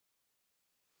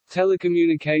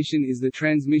Telecommunication is the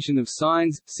transmission of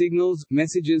signs, signals,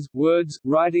 messages, words,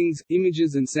 writings,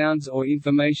 images and sounds or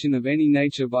information of any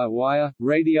nature by wire,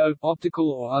 radio,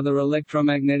 optical or other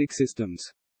electromagnetic systems.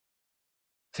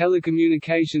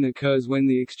 Telecommunication occurs when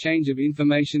the exchange of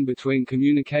information between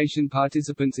communication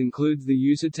participants includes the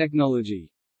use of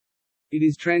technology. It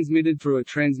is transmitted through a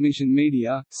transmission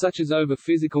media, such as over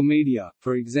physical media,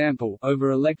 for example,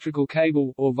 over electrical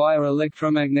cable, or via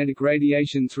electromagnetic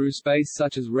radiation through space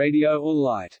such as radio or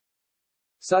light.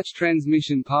 Such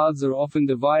transmission paths are often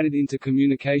divided into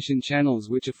communication channels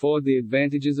which afford the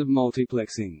advantages of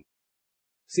multiplexing.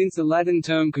 Since the Latin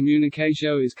term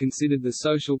communicatio is considered the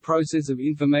social process of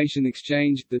information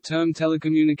exchange, the term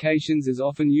telecommunications is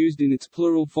often used in its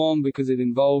plural form because it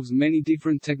involves many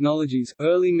different technologies.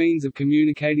 Early means of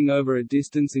communicating over a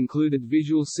distance included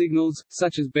visual signals,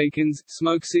 such as beacons,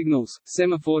 smoke signals,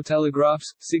 semaphore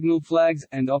telegraphs, signal flags,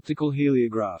 and optical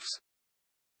heliographs.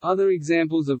 Other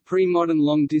examples of pre-modern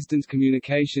long-distance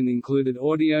communication included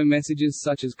audio messages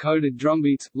such as coded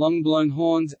drumbeats, long-blown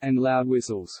horns, and loud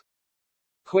whistles.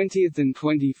 20th and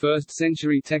 21st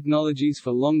century technologies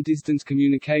for long-distance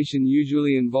communication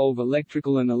usually involve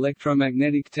electrical and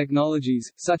electromagnetic technologies,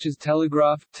 such as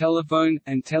telegraph, telephone,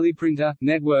 and teleprinter,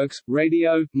 networks,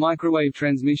 radio, microwave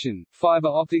transmission, fiber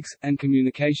optics, and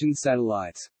communications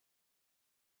satellites.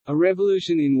 A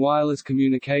revolution in wireless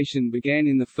communication began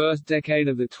in the first decade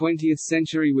of the 20th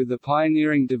century with the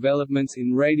pioneering developments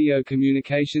in radio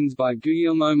communications by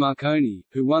Guglielmo Marconi,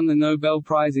 who won the Nobel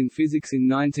Prize in Physics in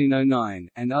 1909,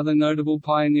 and other notable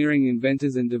pioneering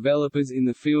inventors and developers in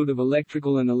the field of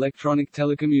electrical and electronic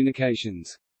telecommunications.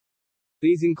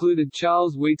 These included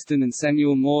Charles Wheatstone and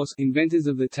Samuel Morse, inventors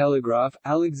of the telegraph,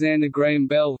 Alexander Graham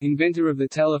Bell, inventor of the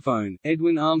telephone,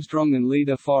 Edwin Armstrong and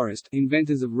Leda Forrest,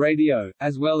 inventors of radio,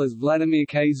 as well as Vladimir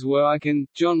K. Zworykin,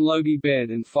 John Logie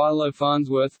Baird and Philo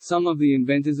Farnsworth, some of the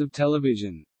inventors of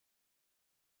television.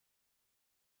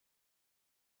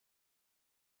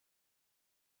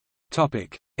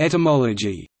 Topic: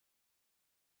 Etymology.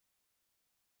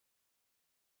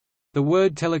 The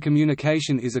word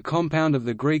telecommunication is a compound of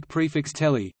the Greek prefix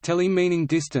tele meaning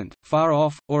distant, far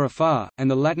off, or afar,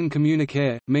 and the Latin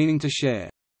communicare, meaning to share.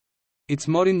 Its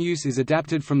modern use is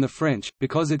adapted from the French,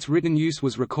 because its written use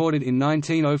was recorded in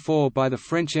 1904 by the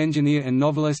French engineer and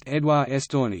novelist Édouard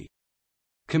Estorni.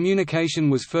 Communication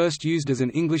was first used as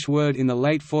an English word in the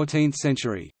late 14th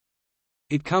century.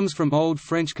 It comes from Old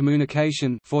French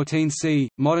communication 14c,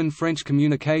 modern French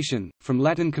communication, from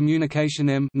Latin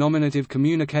communicationem nominative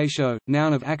communicatio,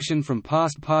 noun of action from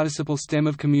past participle stem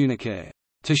of communicare,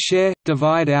 to share,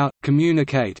 divide out,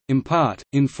 communicate, impart,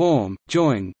 inform,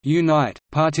 join, unite,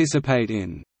 participate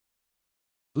in.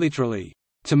 Literally,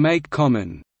 to make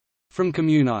common, from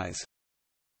communize.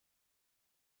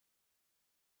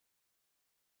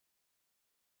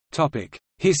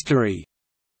 History.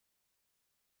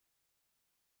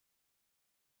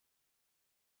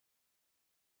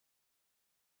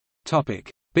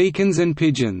 Beacons and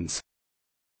pigeons.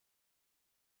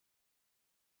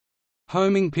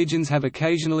 Homing pigeons have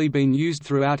occasionally been used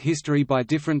throughout history by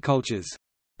different cultures.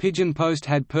 Pigeon post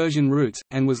had Persian roots,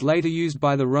 and was later used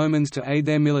by the Romans to aid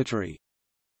their military.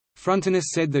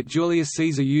 Frontinus said that Julius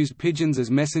Caesar used pigeons as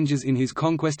messengers in his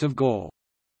conquest of Gaul.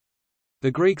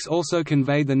 The Greeks also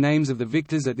conveyed the names of the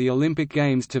victors at the Olympic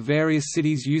Games to various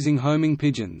cities using homing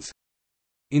pigeons.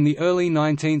 In the early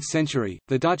 19th century,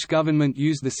 the Dutch government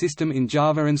used the system in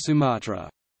Java and Sumatra.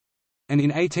 And in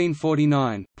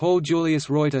 1849, Paul Julius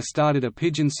Reuter started a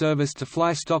pigeon service to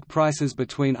fly stock prices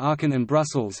between Aachen and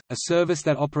Brussels, a service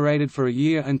that operated for a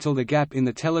year until the gap in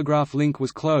the telegraph link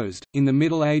was closed. In the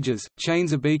Middle Ages,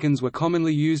 chains of beacons were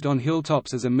commonly used on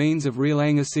hilltops as a means of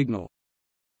relaying a signal.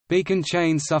 Beacon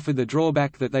chains suffered the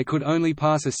drawback that they could only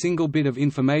pass a single bit of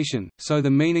information, so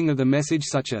the meaning of the message,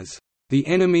 such as "the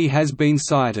enemy has been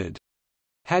sighted,"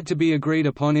 had to be agreed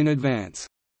upon in advance.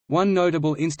 One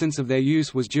notable instance of their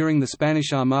use was during the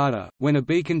Spanish Armada, when a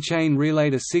beacon chain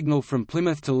relayed a signal from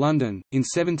Plymouth to London. In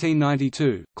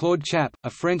 1792, Claude Chappe, a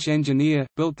French engineer,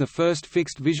 built the first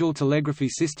fixed visual telegraphy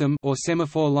system or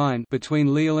semaphore line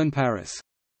between Lille and Paris.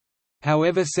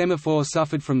 However, semaphore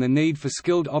suffered from the need for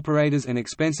skilled operators and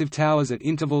expensive towers at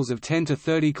intervals of 10 to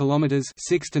 30 kilometers,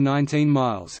 6 to 19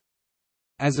 miles.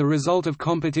 As a result of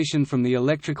competition from the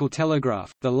electrical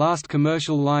telegraph, the last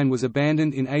commercial line was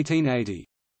abandoned in 1880.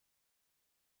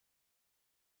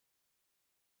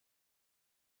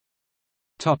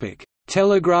 Topic: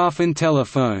 Telegraph and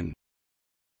telephone.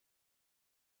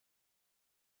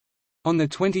 On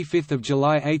 25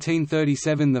 July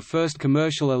 1837 the first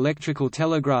commercial electrical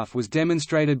telegraph was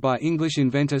demonstrated by English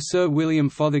inventor Sir William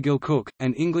Fothergill Cooke,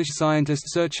 and English scientist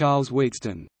Sir Charles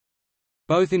Wheatstone.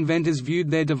 Both inventors viewed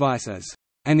their device as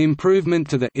an improvement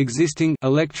to the existing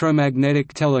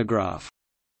electromagnetic telegraph.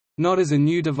 Not as a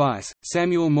new device.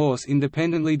 Samuel Morse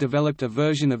independently developed a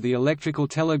version of the electrical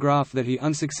telegraph that he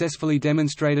unsuccessfully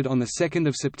demonstrated on 2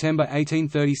 September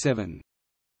 1837.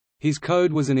 His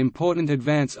code was an important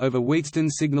advance over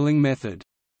Wheatstone's signaling method.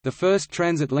 The first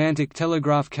transatlantic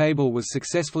telegraph cable was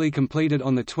successfully completed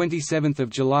on 27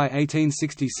 July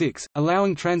 1866,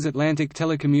 allowing transatlantic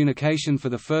telecommunication for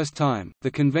the first time. The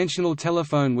conventional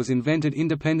telephone was invented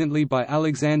independently by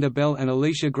Alexander Bell and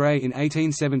Elisha Gray in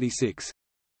 1876.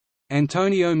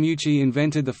 Antonio Meucci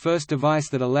invented the first device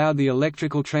that allowed the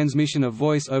electrical transmission of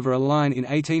voice over a line in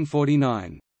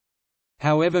 1849.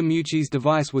 However, Meucci's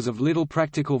device was of little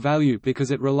practical value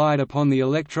because it relied upon the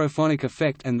electrophonic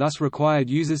effect and thus required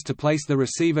users to place the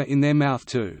receiver in their mouth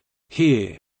to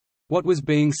hear what was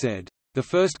being said. The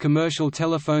first commercial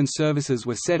telephone services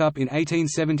were set up in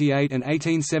 1878 and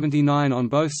 1879 on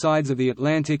both sides of the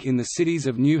Atlantic in the cities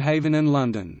of New Haven and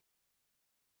London.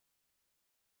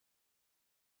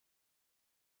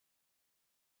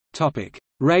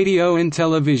 Radio and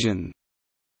television.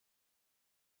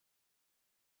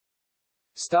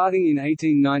 Starting in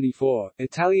 1894,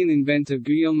 Italian inventor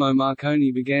Guglielmo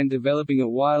Marconi began developing a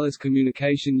wireless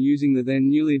communication using the then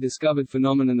newly discovered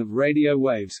phenomenon of radio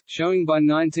waves, showing by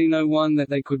 1901 that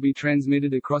they could be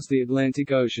transmitted across the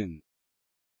Atlantic Ocean.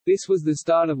 This was the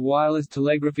start of wireless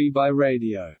telegraphy by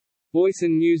radio. Voice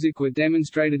and music were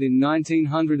demonstrated in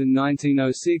 1900 and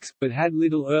 1906, but had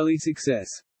little early success.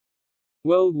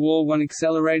 World War I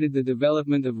accelerated the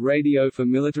development of radio for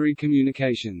military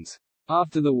communications.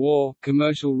 After the war,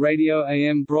 commercial radio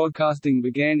AM broadcasting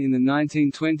began in the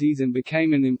 1920s and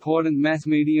became an important mass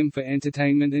medium for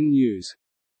entertainment and news.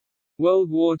 World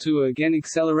War II again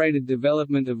accelerated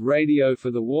development of radio for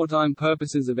the wartime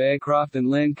purposes of aircraft and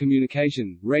land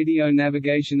communication, radio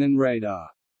navigation and radar.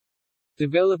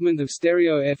 Development of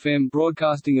stereo FM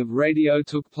broadcasting of radio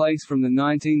took place from the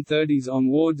 1930s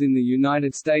onwards in the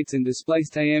United States and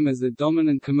displaced AM as the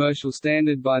dominant commercial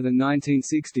standard by the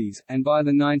 1960s, and by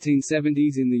the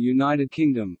 1970s in the United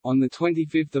Kingdom. On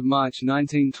 25 March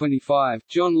 1925,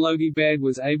 John Logie Baird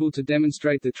was able to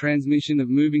demonstrate the transmission of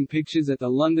moving pictures at the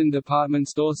London department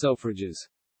store Selfridges.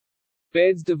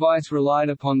 Baird's device relied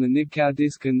upon the Nipkow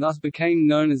disc and thus became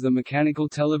known as the mechanical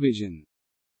television.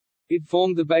 It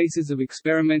formed the basis of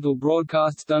experimental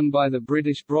broadcasts done by the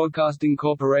British Broadcasting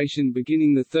Corporation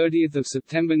beginning 30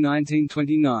 September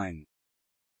 1929.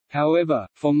 However,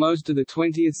 for most of the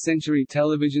 20th century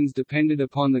televisions depended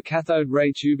upon the cathode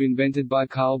ray tube invented by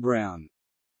Carl Brown.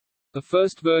 The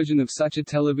first version of such a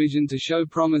television to show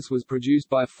promise was produced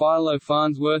by Philo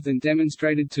Farnsworth and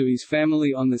demonstrated to his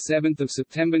family on 7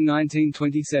 September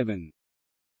 1927.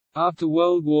 After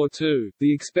World War II,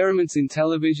 the experiments in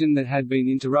television that had been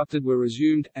interrupted were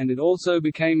resumed, and it also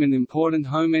became an important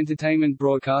home entertainment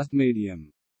broadcast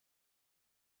medium.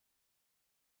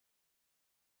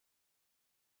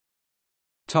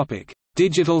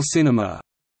 Digital cinema.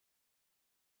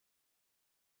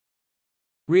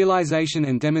 Realization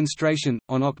and demonstration,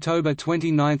 on October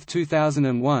 29,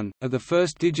 2001, of the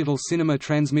first digital cinema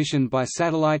transmission by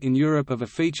satellite in Europe of a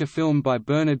feature film by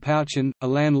Bernard Pauchin,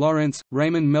 Alain Lawrence,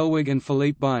 Raymond Melwig and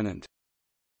Philippe Binant.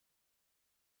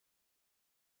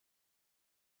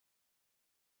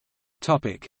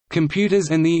 Computers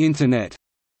and the Internet.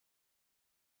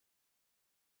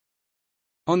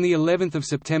 On the 11th of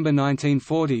September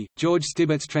 1940, George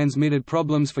Stibitz transmitted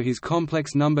problems for his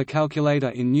complex number calculator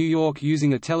in New York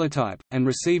using a teletype, and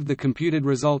received the computed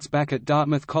results back at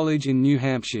Dartmouth College in New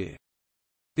Hampshire.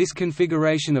 This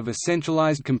configuration of a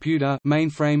centralized computer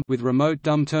mainframe with remote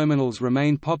dumb terminals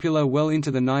remained popular well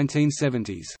into the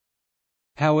 1970s.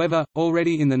 However,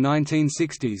 already in the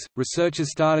 1960s, researchers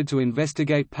started to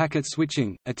investigate packet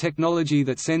switching, a technology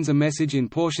that sends a message in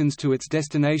portions to its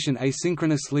destination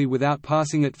asynchronously without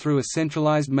passing it through a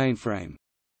centralized mainframe.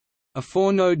 A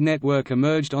four-node network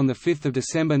emerged on 5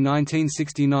 December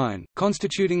 1969,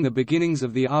 constituting the beginnings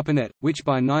of the ARPANET, which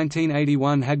by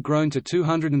 1981 had grown to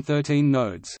 213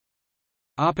 nodes.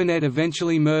 ARPANET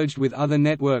eventually merged with other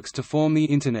networks to form the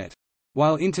Internet.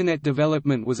 While Internet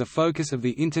development was a focus of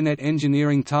the Internet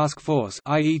Engineering Task Force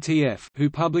 (IETF), who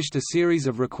published a series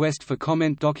of request for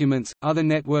comment documents, other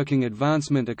networking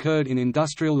advancement occurred in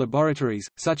industrial laboratories,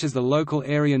 such as the Local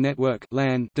Area Network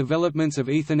 (LAN) developments of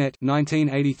Ethernet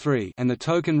 (1983) and the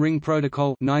Token Ring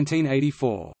Protocol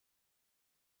 (1984).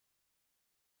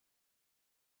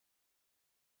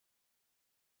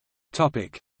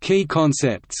 Topic: Key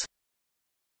concepts.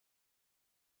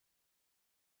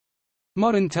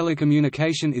 Modern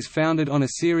telecommunication is founded on a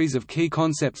series of key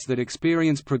concepts that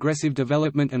experience progressive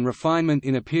development and refinement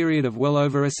in a period of well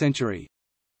over a century.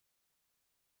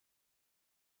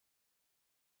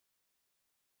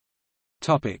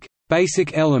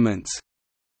 Basic elements.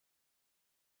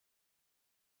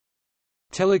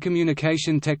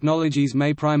 Telecommunication technologies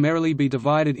may primarily be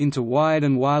divided into wired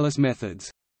and wireless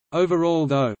methods. Overall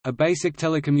though, a basic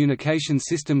telecommunication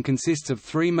system consists of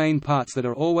three main parts that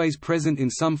are always present in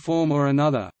some form or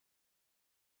another.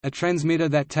 A transmitter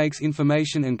that takes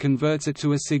information and converts it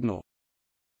to a signal.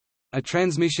 A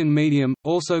transmission medium,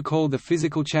 also called the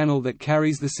physical channel that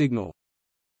carries the signal.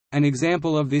 An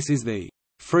example of this is the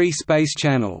free space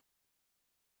channel.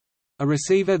 A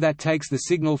receiver that takes the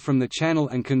signal from the channel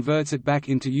and converts it back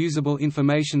into usable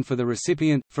information for the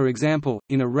recipient. For example,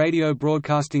 in a radio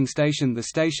broadcasting station, the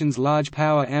station's large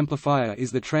power amplifier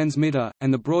is the transmitter,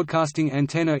 and the broadcasting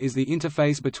antenna is the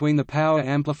interface between the power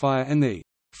amplifier and the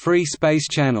free space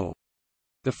channel.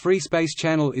 The free space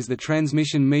channel is the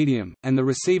transmission medium, and the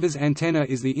receiver's antenna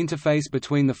is the interface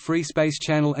between the free space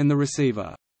channel and the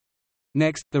receiver.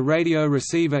 Next, the radio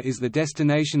receiver is the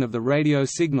destination of the radio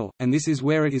signal, and this is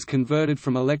where it is converted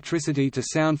from electricity to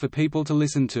sound for people to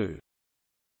listen to.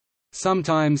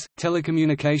 Sometimes,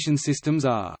 telecommunication systems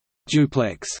are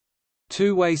duplex,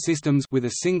 two-way systems with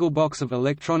a single box of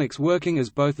electronics working as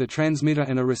both a transmitter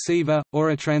and a receiver,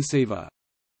 or a transceiver.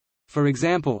 For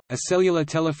example, a cellular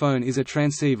telephone is a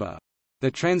transceiver.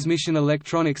 The transmission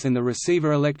electronics and the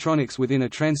receiver electronics within a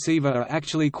transceiver are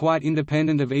actually quite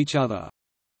independent of each other.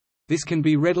 This can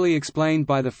be readily explained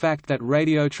by the fact that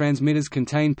radio transmitters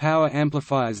contain power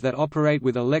amplifiers that operate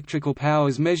with electrical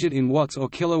powers measured in watts or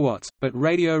kilowatts, but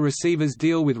radio receivers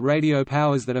deal with radio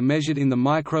powers that are measured in the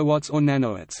microwatts or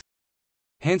nanowatts.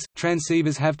 Hence,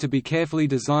 transceivers have to be carefully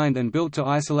designed and built to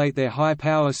isolate their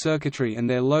high-power circuitry and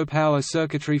their low-power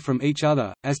circuitry from each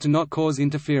other, as to not cause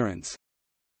interference.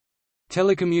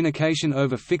 Telecommunication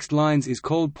over fixed lines is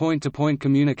called point-to-point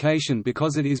communication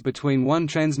because it is between one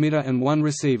transmitter and one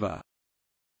receiver.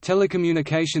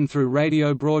 Telecommunication through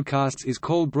radio broadcasts is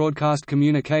called broadcast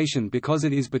communication because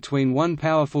it is between one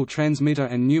powerful transmitter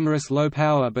and numerous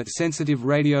low-power but sensitive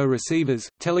radio receivers.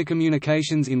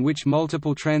 Telecommunications in which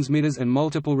multiple transmitters and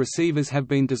multiple receivers have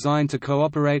been designed to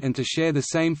cooperate and to share the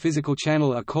same physical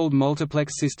channel are called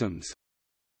multiplex systems.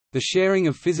 The sharing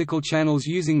of physical channels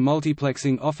using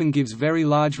multiplexing often gives very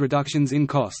large reductions in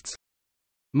costs.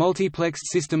 Multiplexed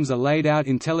systems are laid out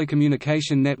in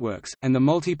telecommunication networks, and the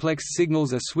multiplexed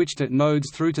signals are switched at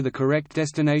nodes through to the correct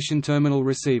destination terminal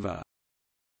receiver.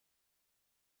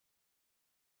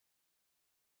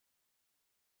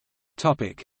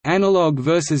 Analog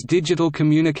versus digital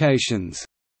communications.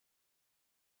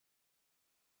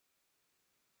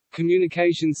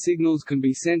 Communication signals can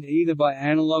be sent either by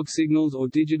analog signals or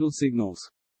digital signals.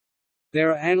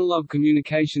 There are analog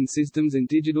communication systems and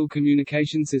digital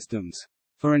communication systems.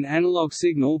 For an analog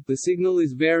signal, the signal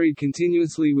is varied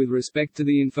continuously with respect to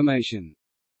the information.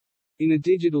 In a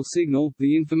digital signal,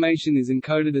 the information is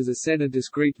encoded as a set of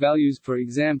discrete values, for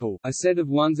example, a set of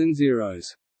ones and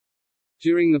zeros.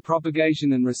 During the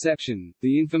propagation and reception,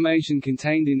 the information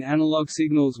contained in analog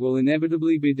signals will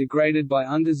inevitably be degraded by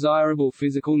undesirable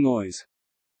physical noise.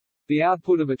 The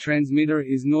output of a transmitter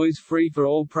is noise-free for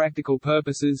all practical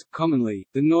purposes. Commonly,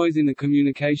 the noise in a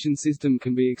communication system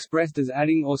can be expressed as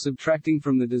adding or subtracting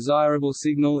from the desirable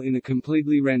signal in a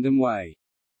completely random way.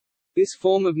 This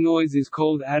form of noise is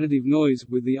called additive noise,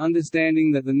 with the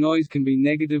understanding that the noise can be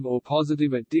negative or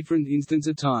positive at different instants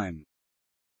of time.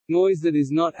 Noise that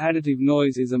is not additive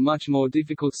noise is a much more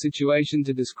difficult situation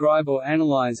to describe or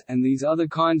analyze, and these other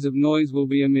kinds of noise will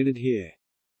be omitted here.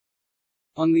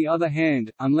 On the other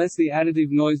hand, unless the additive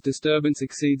noise disturbance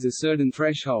exceeds a certain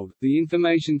threshold, the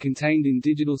information contained in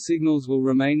digital signals will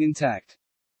remain intact.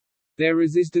 Their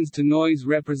resistance to noise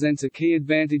represents a key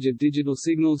advantage of digital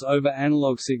signals over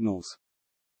analog signals.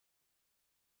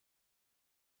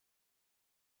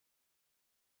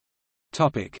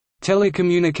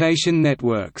 Telecommunication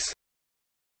networks.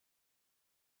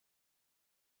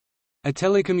 A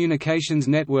telecommunications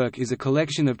network is a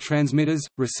collection of transmitters,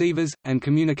 receivers, and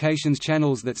communications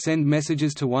channels that send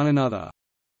messages to one another.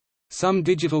 Some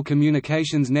digital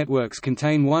communications networks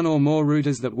contain one or more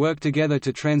routers that work together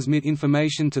to transmit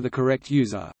information to the correct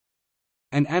user.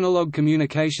 An analog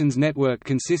communications network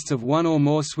consists of one or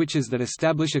more switches that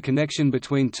establish a connection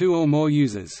between two or more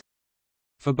users.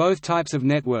 For both types of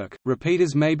network,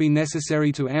 repeaters may be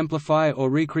necessary to amplify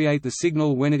or recreate the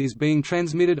signal when it is being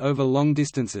transmitted over long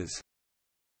distances.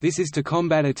 This is to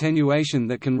combat attenuation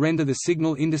that can render the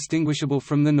signal indistinguishable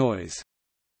from the noise.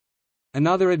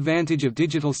 Another advantage of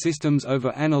digital systems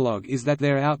over analog is that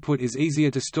their output is easier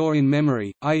to store in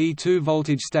memory, i.e. two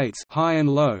voltage states high and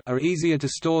low are easier to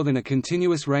store than a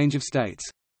continuous range of states.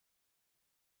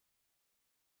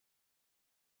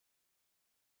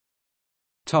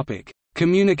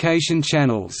 Communication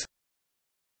channels.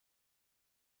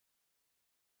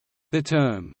 The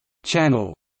term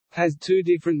 «channel» has two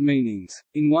different meanings.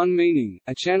 In one meaning,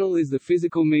 a channel is the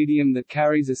physical medium that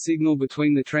carries a signal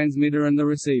between the transmitter and the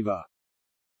receiver.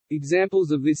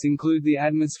 Examples of this include the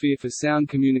atmosphere for sound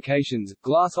communications,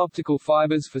 glass optical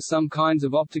fibers for some kinds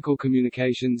of optical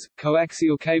communications,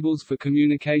 coaxial cables for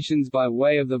communications by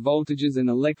way of the voltages and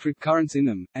electric currents in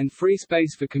them, and free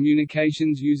space for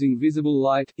communications using visible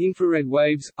light, infrared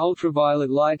waves, ultraviolet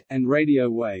light, and radio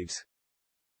waves.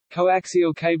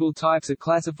 Coaxial cable types are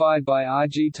classified by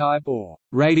RG type or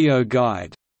radio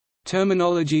guide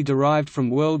terminology derived from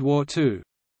World War II.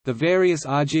 The various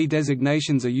RG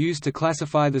designations are used to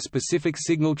classify the specific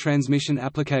signal transmission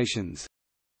applications.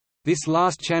 This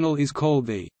last channel is called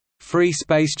the free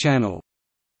space channel.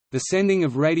 The sending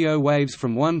of radio waves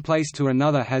from one place to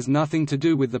another has nothing to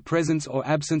do with the presence or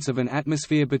absence of an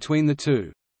atmosphere between the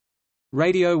two.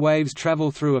 Radio waves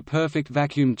travel through a perfect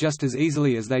vacuum just as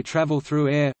easily as they travel through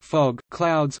air, fog,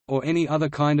 clouds, or any other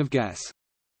kind of gas.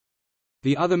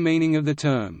 The other meaning of the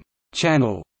term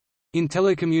channel in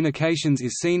telecommunications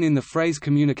is seen in the phrase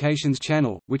communications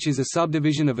channel, which is a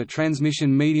subdivision of a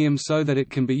transmission medium so that it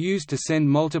can be used to send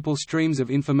multiple streams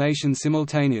of information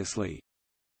simultaneously.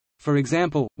 For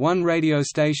example, one radio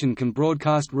station can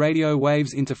broadcast radio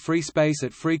waves into free space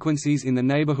at frequencies in the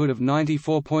neighborhood of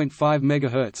 94.5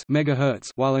 MHz,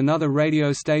 while another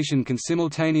radio station can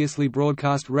simultaneously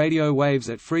broadcast radio waves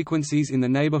at frequencies in the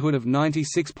neighborhood of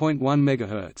 96.1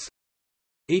 MHz.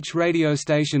 Each radio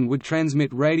station would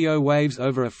transmit radio waves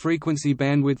over a frequency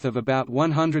bandwidth of about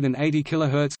 180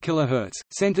 kHz,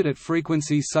 centered at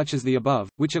frequencies such as the above,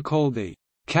 which are called the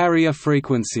carrier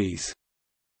frequencies.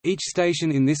 Each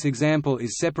station in this example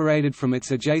is separated from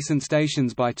its adjacent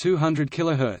stations by 200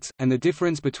 kHz, and the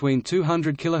difference between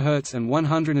 200 kHz and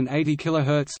 180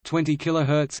 kHz, 20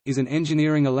 kHz is an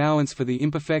engineering allowance for the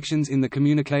imperfections in the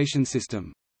communication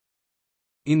system.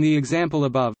 In the example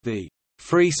above, the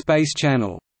free space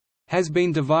channel has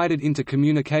been divided into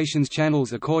communications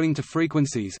channels according to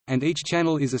frequencies, and each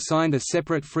channel is assigned a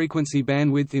separate frequency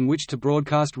bandwidth in which to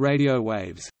broadcast radio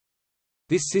waves.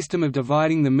 This system of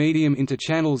dividing the medium into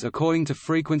channels according to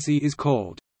frequency is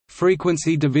called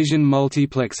frequency division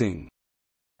multiplexing.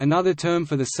 Another term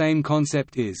for the same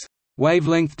concept is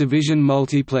wavelength division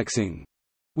multiplexing,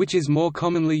 which is more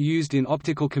commonly used in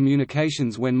optical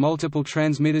communications when multiple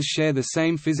transmitters share the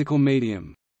same physical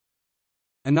medium.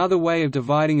 Another way of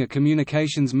dividing a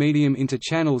communications medium into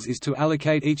channels is to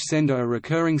allocate each sender a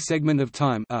recurring segment of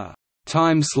time, a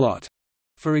time slot,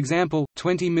 for example,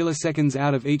 20 milliseconds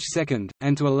out of each second,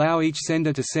 and to allow each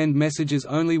sender to send messages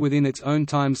only within its own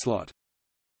time slot.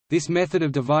 This method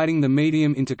of dividing the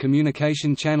medium into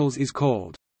communication channels is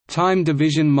called time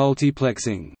division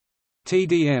multiplexing,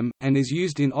 TDM, and is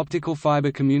used in optical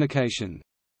fiber communication.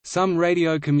 Some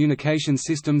radio communication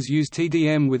systems use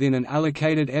TDM within an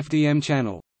allocated FDM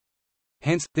channel.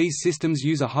 Hence, these systems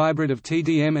use a hybrid of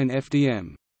TDM and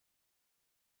FDM.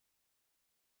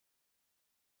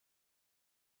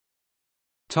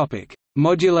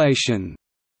 Modulation.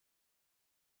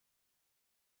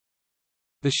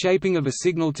 The shaping of a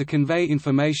signal to convey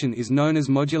information is known as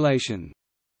modulation.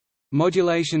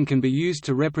 Modulation can be used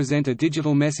to represent a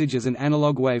digital message as an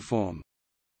analog waveform.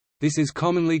 This is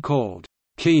commonly called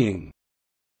keying,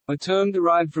 a term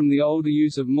derived from the older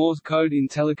use of Morse code in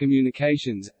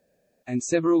telecommunications, and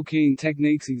several keying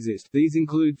techniques exist. These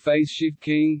include phase shift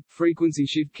keying, frequency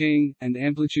shift keying, and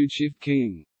amplitude shift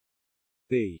keying.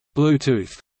 The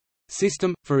Bluetooth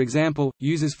system, for example,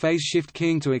 uses phase shift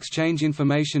keying to exchange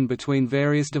information between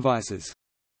various devices.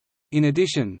 In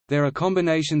addition, there are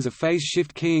combinations of phase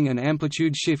shift keying and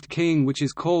amplitude shift keying which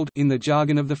is called, in the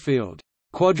jargon of the field,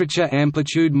 quadrature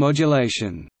amplitude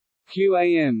modulation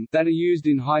 (QAM) that are used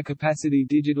in high-capacity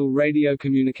digital radio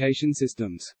communication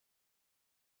systems.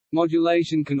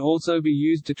 Modulation can also be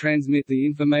used to transmit the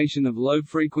information of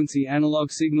low-frequency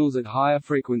analog signals at higher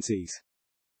frequencies.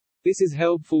 This is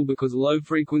helpful because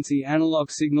low-frequency analog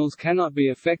signals cannot be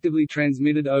effectively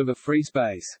transmitted over free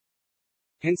space.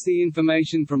 Hence the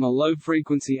information from a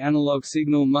low-frequency analog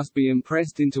signal must be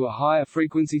impressed into a higher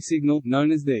frequency signal,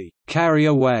 known as the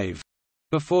carrier wave,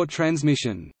 before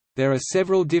transmission. There are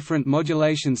several different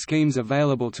modulation schemes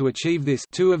available to achieve this,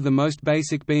 two of the most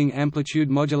basic being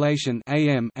amplitude modulation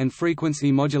 (AM) and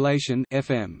frequency modulation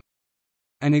 (FM).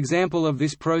 An example of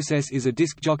this process is a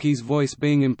disc jockey's voice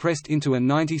being impressed into a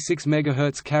 96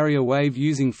 MHz carrier wave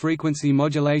using frequency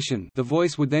modulation. The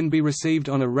voice would then be received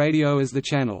on a radio as the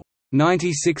channel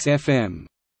 96 FM.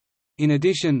 In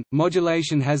addition,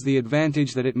 modulation has the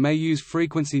advantage that it may use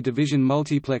frequency division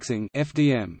multiplexing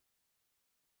 (FDM).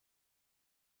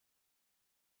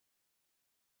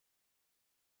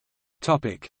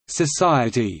 Topic: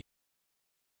 Society.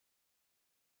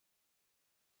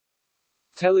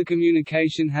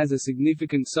 Telecommunication has a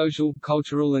significant social,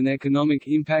 cultural and economic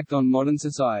impact on modern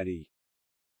society.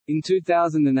 In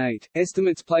 2008,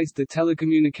 estimates placed the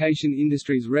telecommunication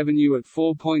industry's revenue at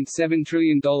 $4.7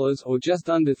 trillion or just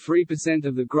under 3%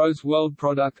 of the gross world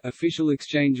product official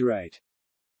exchange rate.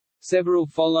 Several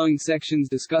following sections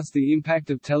discuss the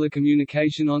impact of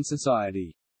telecommunication on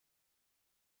society.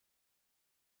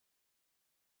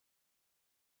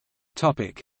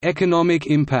 Topic: Economic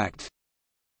impact.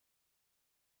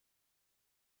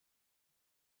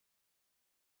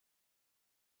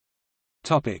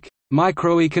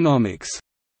 Microeconomics.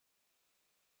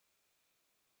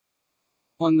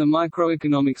 On the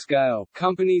microeconomic scale,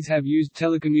 companies have used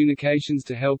telecommunications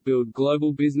to help build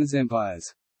global business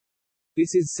empires.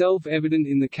 This is self-evident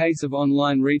in the case of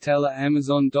online retailer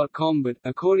Amazon.com, but,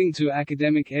 according to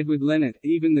academic Edward Lennart,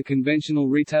 even the conventional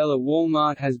retailer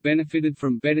Walmart has benefited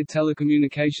from better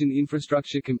telecommunication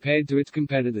infrastructure compared to its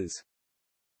competitors.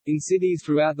 In cities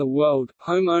throughout the world,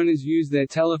 homeowners use their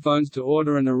telephones to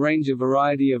order and arrange a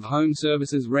variety of home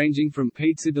services ranging from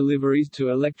pizza deliveries to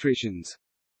electricians.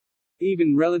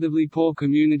 Even relatively poor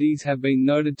communities have been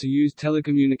noted to use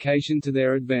telecommunication to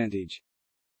their advantage.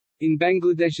 In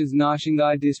Bangladesh's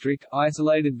Narsingdi district,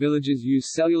 isolated villagers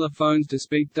use cellular phones to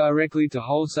speak directly to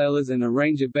wholesalers and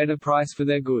arrange a better price for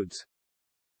their goods.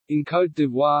 In Côte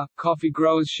d'Ivoire, coffee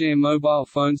growers share mobile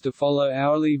phones to follow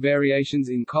hourly variations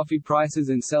in coffee prices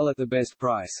and sell at the best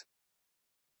price.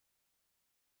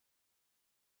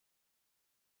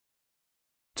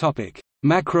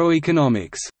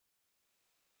 Macroeconomics.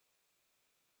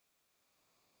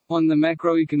 On the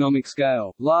macroeconomic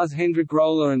scale, Lars Hendrik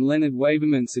Roller and Leonard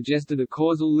Waverman suggested a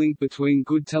causal link between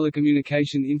good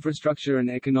telecommunication infrastructure and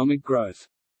economic growth.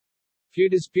 Few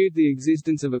dispute the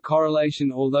existence of a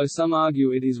correlation, although some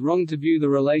argue it is wrong to view the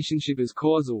relationship as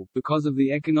causal. Because of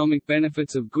the economic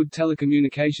benefits of good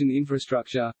telecommunication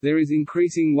infrastructure, there is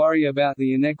increasing worry about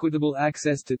the inequitable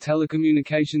access to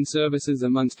telecommunication services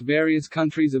amongst various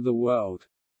countries of the world.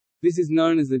 This is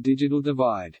known as the digital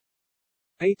divide.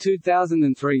 A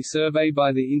 2003 survey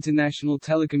by the International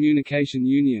Telecommunication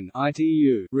Union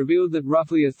 (ITU) revealed that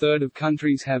roughly a third of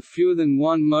countries have fewer than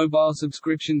one mobile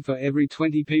subscription for every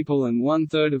 20 people and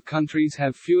one-third of countries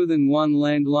have fewer than one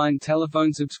landline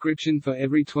telephone subscription for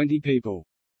every 20 people.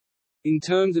 In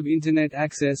terms of Internet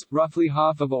access, roughly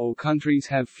half of all countries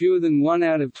have fewer than 1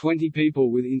 out of 20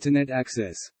 people with Internet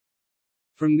access.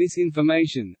 From this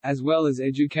information, as well as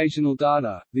educational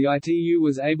data, the ITU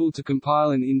was able to compile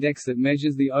an index that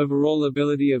measures the overall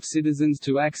ability of citizens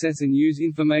to access and use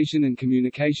information and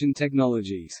communication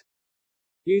technologies.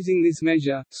 Using this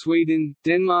measure, Sweden,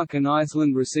 Denmark and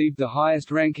Iceland received the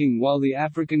highest ranking, while the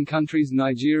African countries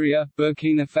Nigeria,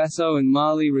 Burkina Faso and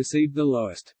Mali received the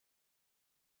lowest.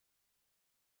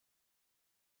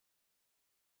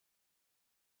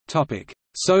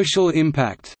 Social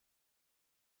impact.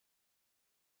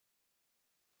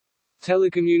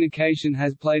 Telecommunication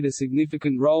has played a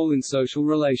significant role in social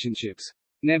relationships.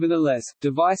 Nevertheless,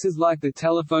 devices like the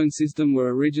telephone system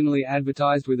were originally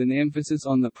advertised with an emphasis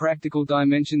on the practical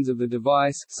dimensions of the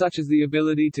device, such as the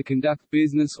ability to conduct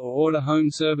business or order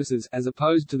home services, as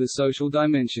opposed to the social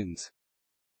dimensions.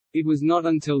 It was not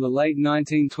until the late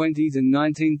 1920s and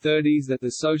 1930s that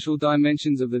the social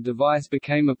dimensions of the device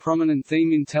became a prominent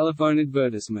theme in telephone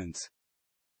advertisements.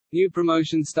 New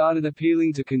promotions started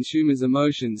appealing to consumers'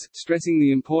 emotions, stressing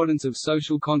the importance of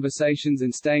social conversations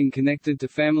and staying connected to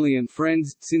family and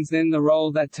friends. Since then, the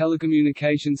role that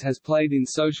telecommunications has played in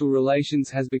social relations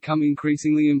has become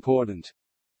increasingly important.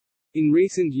 In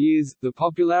recent years, the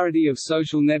popularity of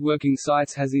social networking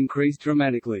sites has increased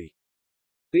dramatically.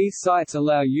 These sites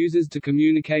allow users to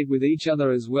communicate with each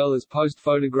other as well as post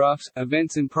photographs,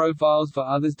 events and profiles for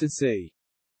others to see.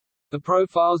 The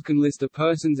profiles can list a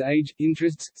person's age,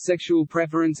 interests, sexual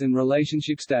preference and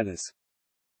relationship status.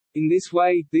 In this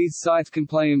way, these sites can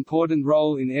play an important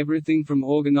role in everything from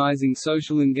organizing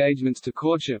social engagements to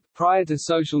courtship. Prior to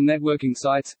social networking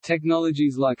sites,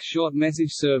 technologies like short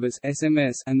message service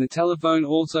 (SMS) and the telephone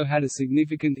also had a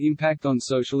significant impact on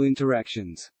social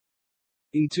interactions.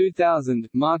 In 2000,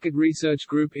 market research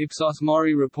group Ipsos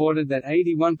Mori reported that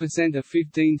 81% of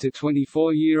 15 to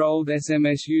 24-year-old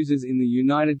SMS users in the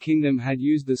United Kingdom had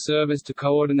used the service to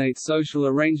coordinate social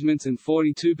arrangements and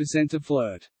 42% to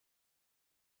flirt.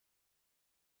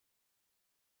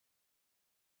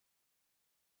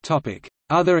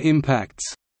 Other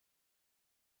impacts.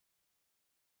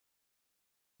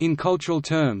 In cultural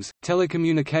terms,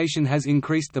 telecommunication has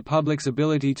increased the public's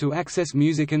ability to access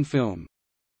music and film.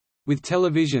 With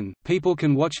television, people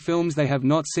can watch films they have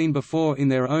not seen before in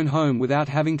their own home without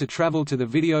having to travel to the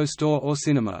video store or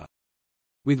cinema.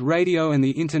 With radio and the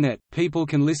Internet, people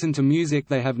can listen to music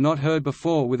they have not heard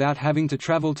before without having to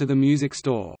travel to the music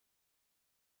store.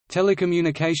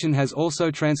 Telecommunication has also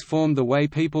transformed the way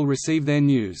people receive their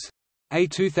news. A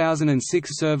 2006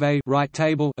 survey Right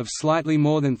Table of slightly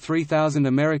more than 3,000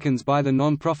 Americans by the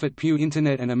non-profit Pew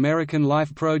Internet and American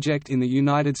Life Project in the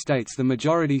United States, the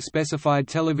majority specified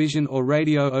television or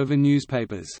radio over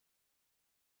newspapers.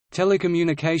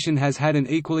 Telecommunication has had an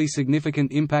equally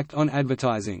significant impact on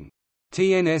advertising.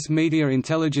 TNS Media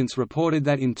Intelligence reported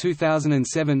that in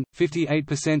 2007,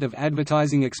 58% of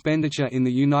advertising expenditure in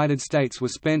the United States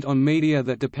was spent on media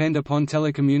that depend upon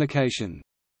telecommunication.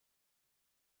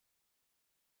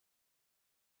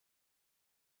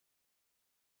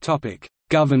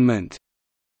 Government.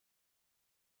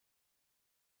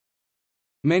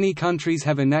 Many countries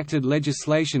have enacted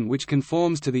legislation which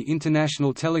conforms to the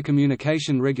international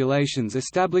telecommunication regulations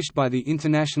established by the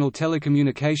International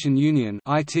Telecommunication Union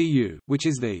 (ITU), which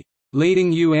is the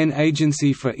leading UN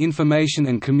agency for information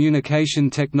and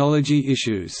communication technology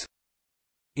issues.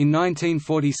 In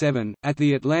 1947, at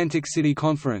the Atlantic City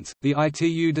Conference, the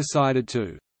ITU decided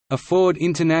to afford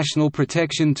international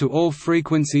protection to all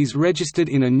frequencies registered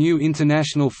in a new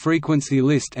international frequency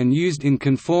list and used in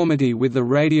conformity with the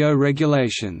radio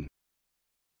regulation.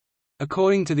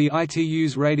 According to the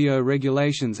ITU's radio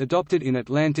regulations adopted in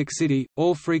Atlantic City,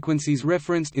 all frequencies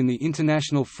referenced in the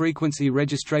International Frequency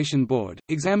Registration Board,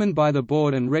 examined by the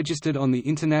board and registered on the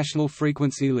International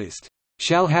Frequency List,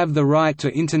 shall have the right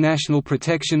to international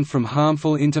protection from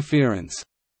harmful interference.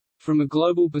 From a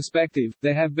global perspective,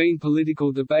 there have been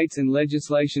political debates and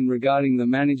legislation regarding the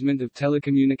management of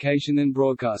telecommunication and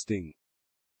broadcasting.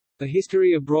 The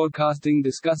history of broadcasting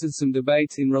discusses some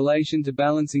debates in relation to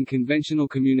balancing conventional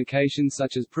communication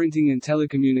such as printing and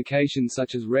telecommunication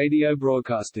such as radio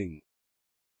broadcasting.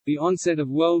 The onset of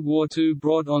World War II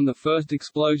brought on the first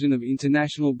explosion of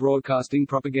international broadcasting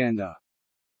propaganda.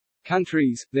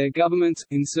 Countries, their governments,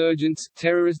 insurgents,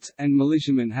 terrorists, and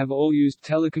militiamen have all used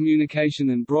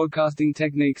telecommunication and broadcasting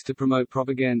techniques to promote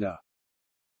propaganda.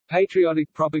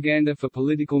 Patriotic propaganda for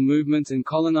political movements and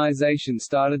colonization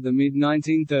started the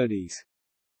mid-1930s.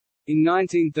 In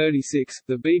 1936,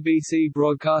 the BBC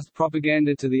broadcast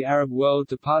propaganda to the Arab world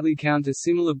to partly counter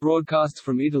similar broadcasts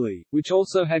from Italy, which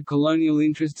also had colonial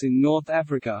interests in North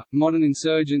Africa. Modern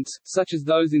insurgents, such as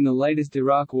those in the latest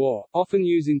Iraq War, often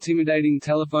use intimidating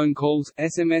telephone calls,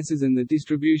 SMSs, and the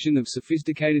distribution of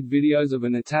sophisticated videos of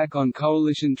an attack on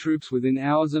coalition troops within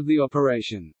hours of the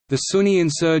operation. The Sunni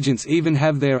insurgents even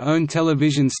have their own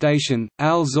television station,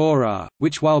 Al-Zohra,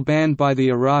 which while banned by the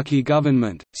Iraqi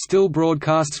government, still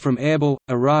broadcasts from Erbil,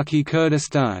 Iraqi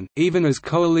Kurdistan, even as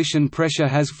coalition pressure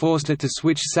has forced it to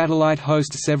switch satellite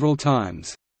host several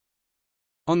times.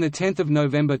 On 10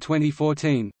 November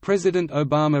 2014, President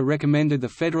Obama recommended the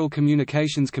Federal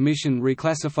Communications Commission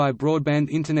reclassify broadband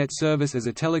Internet service as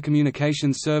a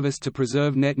telecommunications service to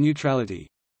preserve net neutrality.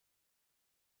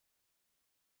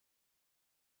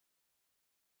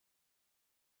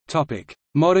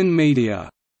 Modern media.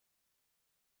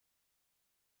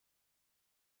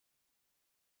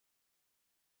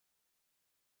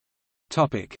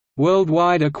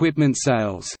 Worldwide equipment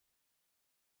sales.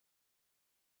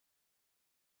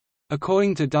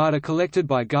 According to data collected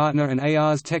by Gartner and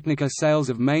Ars Technica, sales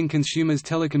of main consumers'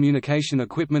 telecommunication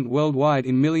equipment worldwide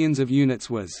in millions of units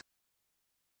was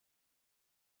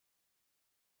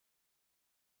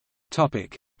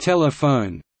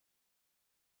Telephone.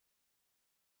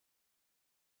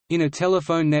 In a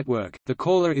telephone network, the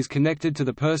caller is connected to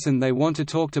the person they want to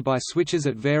talk to by switches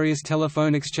at various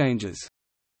telephone exchanges.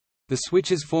 The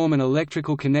switches form an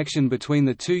electrical connection between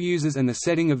the two users, and the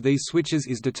setting of these switches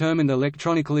is determined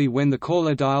electronically when the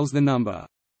caller dials the number.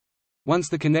 Once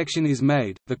the connection is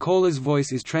made, the caller's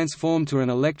voice is transformed to an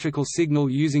electrical signal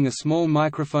using a small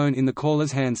microphone in the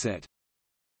caller's handset.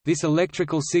 This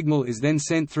electrical signal is then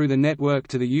sent through the network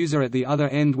to the user at the other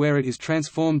end, where it is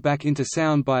transformed back into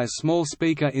sound by a small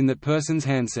speaker in that person's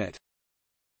handset.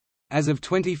 As of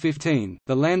 2015,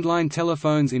 the landline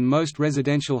telephones in most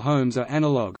residential homes are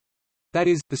analog. That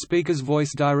is, the speaker's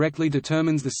voice directly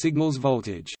determines the signal's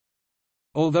voltage.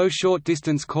 Although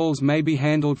short-distance calls may be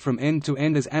handled from end to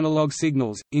end as analog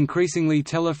signals, increasingly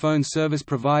telephone service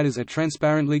providers are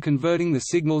transparently converting the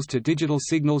signals to digital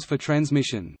signals for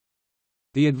transmission.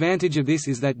 The advantage of this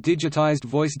is that digitized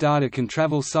voice data can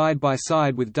travel side by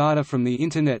side with data from the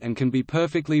Internet and can be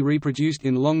perfectly reproduced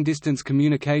in long-distance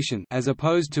communication, as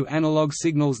opposed to analog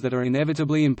signals that are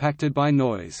inevitably impacted by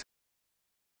noise.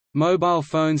 Mobile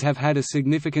phones have had a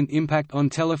significant impact on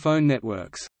telephone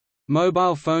networks.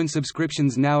 Mobile phone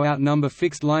subscriptions now outnumber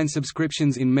fixed-line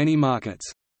subscriptions in many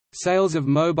markets. Sales of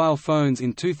mobile phones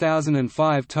in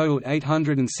 2005 totaled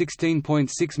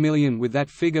 816.6 million, with that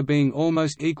figure being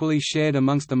almost equally shared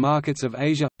amongst the markets of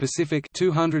Asia Pacific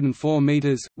 204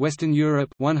 meters, Western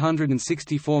Europe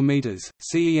 164 meters,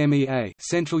 CEMEA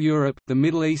Central Europe, the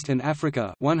Middle East and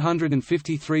Africa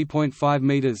 153.5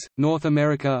 meters, North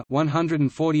America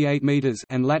 148 meters,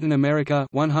 and Latin America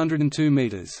 102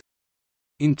 meters.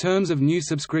 In terms of new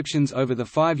subscriptions over the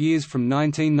 5 years from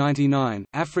 1999,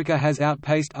 Africa has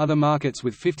outpaced other markets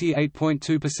with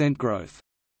 58.2% growth.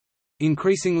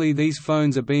 Increasingly, these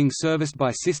phones are being serviced by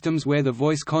systems where the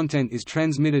voice content is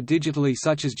transmitted digitally,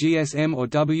 such as GSM or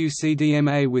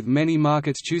WCDMA, with many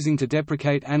markets choosing to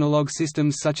deprecate analog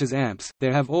systems such as AMPs.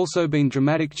 There have also been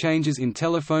dramatic changes in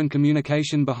telephone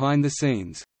communication behind the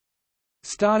scenes.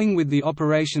 Starting with the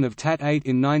operation of TAT-8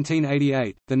 in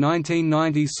 1988, the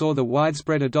 1990s saw the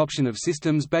widespread adoption of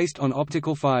systems based on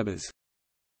optical fibers.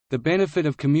 The benefit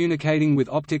of communicating with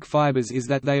optic fibers is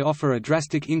that they offer a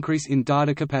drastic increase in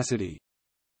data capacity.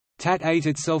 TAT-8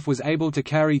 itself was able to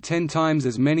carry 10 times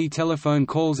as many telephone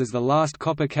calls as the last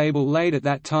copper cable laid at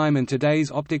that time, and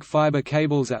today's optic fiber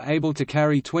cables are able to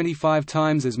carry 25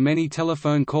 times as many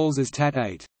telephone calls as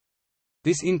TAT-8.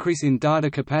 This increase in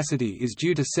data capacity is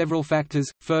due to several factors.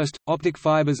 First, optic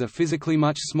fibers are physically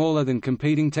much smaller than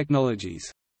competing technologies.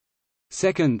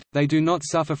 Second, they do not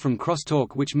suffer from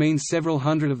crosstalk, which means several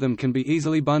hundred of them can be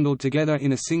easily bundled together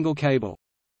in a single cable.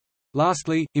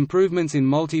 Lastly, improvements in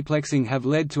multiplexing have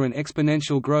led to an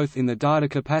exponential growth in the data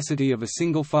capacity of a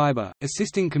single fiber.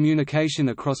 Assisting communication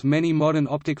across many modern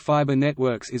optic fiber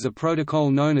networks is a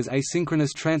protocol known as asynchronous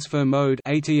transfer mode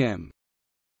 (ATM).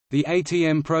 The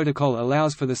ATM protocol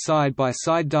allows for the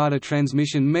side-by-side data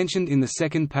transmission mentioned in the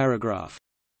second paragraph.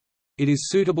 It is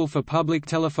suitable for public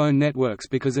telephone networks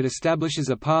because it establishes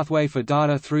a pathway for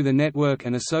data through the network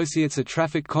and associates a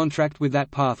traffic contract with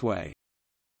that pathway.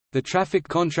 The traffic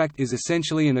contract is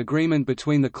essentially an agreement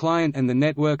between the client and the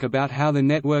network about how the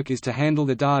network is to handle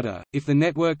the data. If the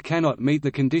network cannot meet the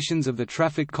conditions of the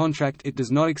traffic contract, it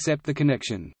does not accept the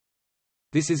connection.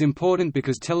 This is important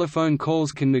because telephone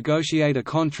calls can negotiate a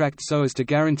contract so as to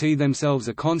guarantee themselves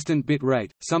a constant bit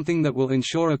rate, something that will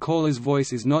ensure a caller's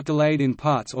voice is not delayed in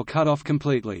parts or cut off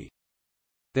completely.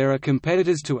 There are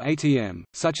competitors to ATM,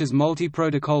 such as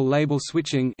multi-protocol label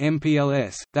switching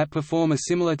 (MPLS), that perform a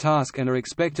similar task and are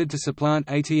expected to supplant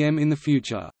ATM in the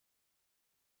future.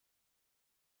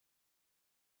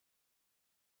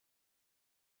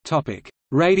 Topic: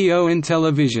 Radio and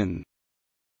television.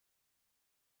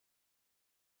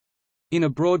 In a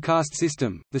broadcast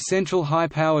system, the central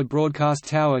high-powered broadcast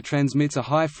tower transmits a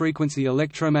high-frequency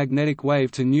electromagnetic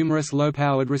wave to numerous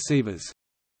low-powered receivers.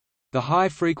 The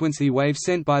high-frequency wave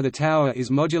sent by the tower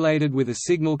is modulated with a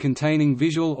signal containing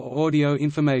visual or audio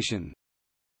information.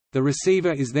 The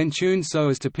receiver is then tuned so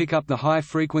as to pick up the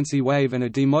high-frequency wave, and a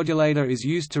demodulator is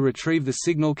used to retrieve the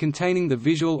signal containing the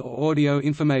visual or audio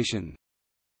information.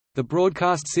 The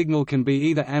broadcast signal can be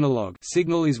either analog,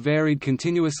 signal is varied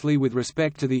continuously with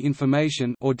respect to the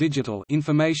information, or digital,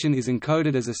 information is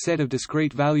encoded as a set of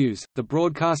discrete values. The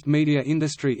broadcast media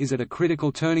industry is at a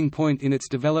critical turning point in its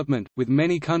development, with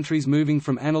many countries moving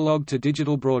from analog to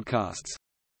digital broadcasts.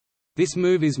 This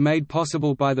move is made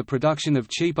possible by the production of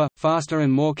cheaper, faster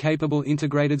and more capable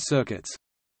integrated circuits.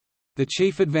 The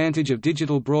chief advantage of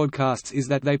digital broadcasts is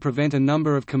that they prevent a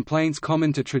number of complaints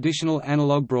common to traditional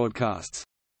analog broadcasts.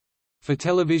 For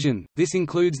television, this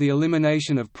includes the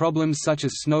elimination of problems such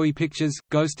as snowy pictures,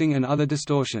 ghosting and other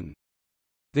distortion.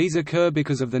 These occur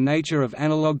because of the nature of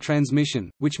analog transmission,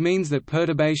 which means that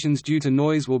perturbations due to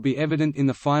noise will be evident in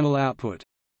the final output.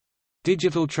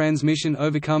 Digital transmission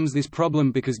overcomes this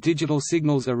problem because digital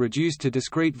signals are reduced to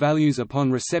discrete values upon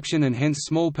reception, and hence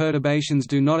small perturbations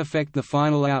do not affect the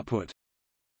final output.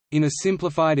 In a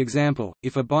simplified example,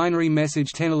 if a binary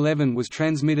message 1011 was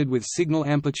transmitted with signal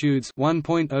amplitudes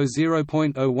 1.0,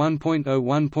 0.0, 1.0,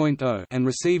 1.0 and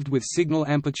received with signal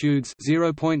amplitudes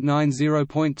 0.9,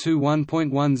 0.2,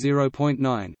 1.1,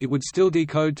 0.9, it would still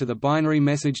decode to the binary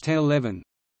message 1011,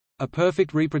 a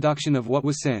perfect reproduction of what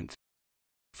was sent.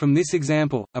 From this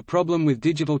example, a problem with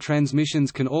digital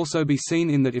transmissions can also be seen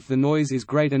in that if the noise is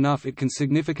great enough it can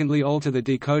significantly alter the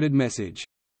decoded message.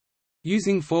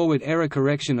 Using forward error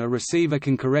correction, a receiver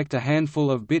can correct a handful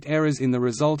of bit errors in the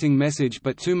resulting message,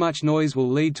 but too much noise will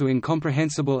lead to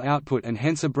incomprehensible output and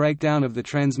hence a breakdown of the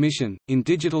transmission. In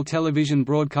digital television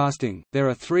broadcasting, there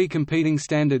are three competing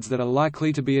standards that are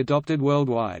likely to be adopted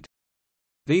worldwide.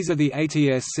 These are the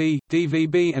ATSC,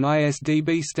 DVB, and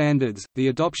ISDB standards. The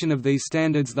adoption of these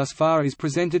standards thus far is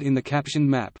presented in the captioned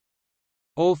map.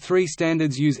 All three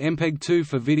standards use MPEG-2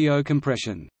 for video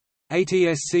compression.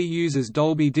 ATSC uses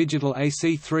Dolby Digital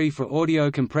AC3 for audio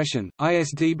compression,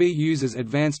 ISDB uses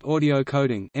Advanced Audio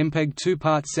Coding MPEG-2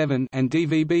 Part 7, and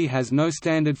DVB has no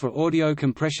standard for audio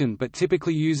compression but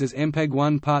typically uses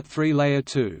MPEG-1 Part 3 Layer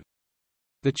 2.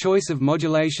 The choice of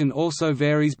modulation also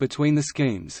varies between the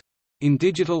schemes. In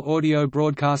digital audio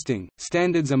broadcasting,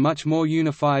 standards are much more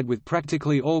unified, with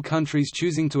practically all countries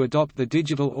choosing to adopt the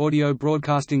Digital Audio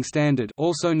Broadcasting Standard,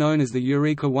 also known as the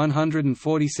Eureka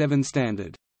 147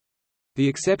 standard. The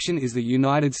exception is the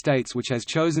United States, which has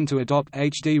chosen to adopt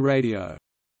HD radio.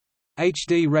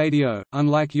 HD radio,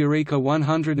 unlike Eureka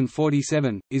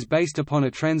 147, is based upon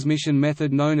a transmission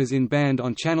method known as in-band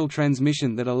on-channel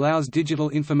transmission that allows digital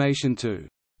information to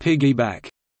piggyback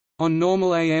on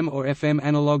normal AM or FM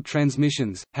analog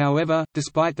transmissions. However,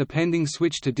 despite the pending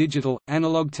switch to digital,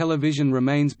 analog television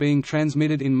remains being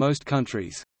transmitted in most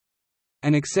countries.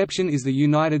 An exception is the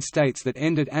United States, that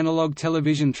ended analog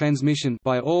television transmission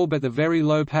by all but the very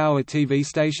low-power TV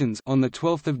stations on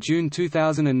 12 June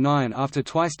 2009 after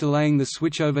twice delaying the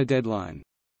switchover deadline.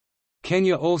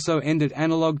 Kenya also ended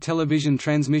analog television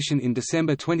transmission in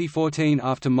December 2014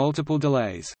 after multiple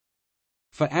delays.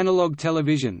 For analog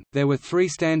television, there were three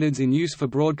standards in use for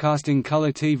broadcasting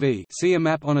color TV. See a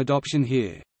map on adoption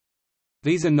here.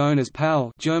 These are known as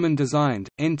PAL German designed,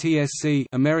 NTSC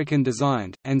American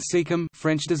designed, and SECAM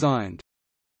French designed.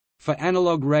 For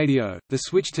analog radio, the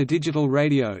switch to digital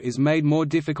radio is made more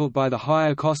difficult by the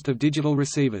higher cost of digital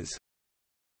receivers.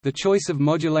 The choice of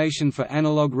modulation for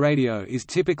analog radio is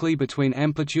typically between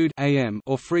amplitude AM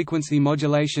or frequency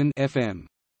modulation FM.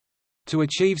 To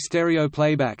achieve stereo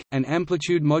playback, an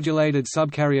amplitude-modulated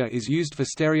subcarrier is used for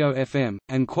stereo FM,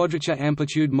 and quadrature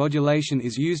amplitude modulation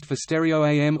is used for stereo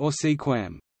AM or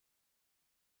C-QAM.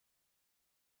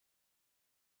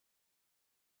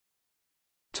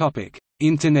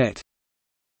 Internet.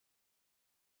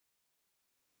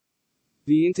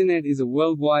 The Internet is a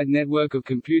worldwide network of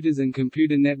computers and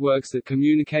computer networks that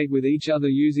communicate with each other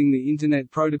using the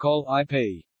Internet Protocol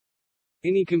 (IP).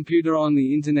 Any computer on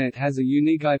the Internet has a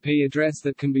unique IP address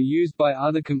that can be used by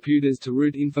other computers to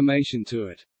route information to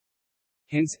it.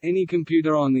 Hence, any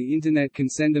computer on the Internet can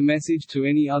send a message to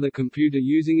any other computer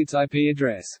using its IP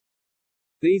address.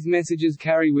 These messages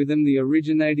carry with them the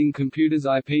originating computer's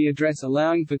IP address,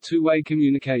 allowing for two-way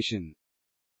communication.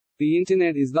 The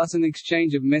Internet is thus an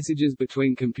exchange of messages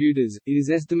between computers. It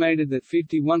is estimated that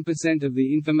 51% of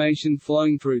the information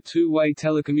flowing through two-way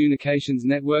telecommunications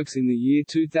networks in the year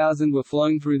 2000 were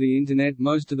flowing through the Internet,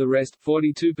 most of the rest,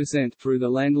 42%, through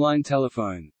the landline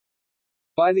telephone.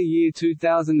 By the year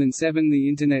 2007, the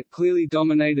Internet clearly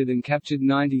dominated and captured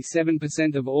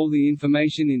 97% of all the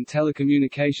information in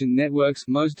telecommunication networks,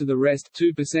 most of the rest,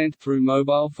 2%, through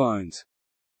mobile phones.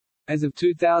 As of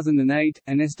 2008,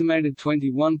 an estimated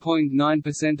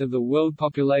 21.9% of the world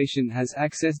population has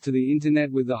access to the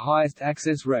Internet, with the highest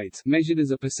access rates measured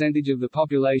as a percentage of the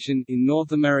population in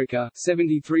North America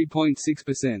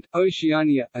 73.6%,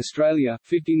 Oceania, Australia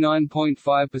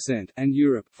 59.5%, and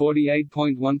Europe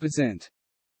 48.1%.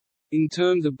 In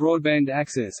terms of broadband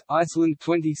access, Iceland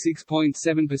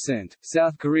 26.7%,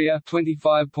 South Korea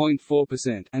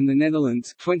 25.4%, and the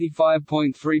Netherlands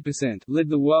 25.3% led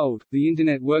the world. The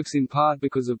Internet works in part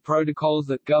because of protocols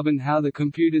that govern how the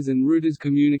computers and routers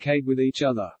communicate with each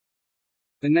other.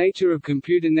 The nature of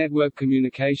computer network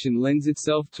communication lends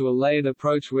itself to a layered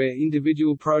approach where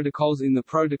individual protocols in the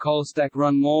protocol stack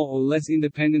run more or less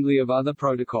independently of other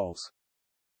protocols.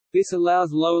 This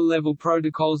allows lower-level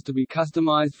protocols to be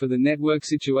customized for the network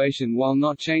situation while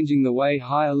not changing the way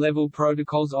higher-level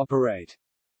protocols operate.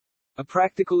 A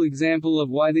practical example of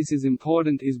why this is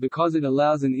important is because it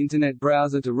allows an Internet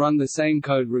browser to run the same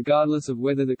code regardless of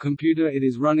whether the computer it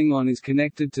is running on is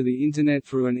connected to the Internet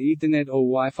through an Ethernet or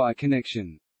Wi-Fi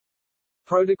connection.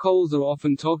 Protocols are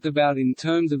often talked about in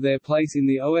terms of their place in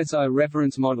the OSI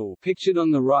reference model, pictured on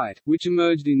the right, which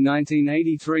emerged in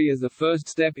 1983 as the first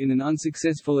step in an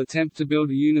unsuccessful attempt to build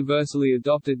a universally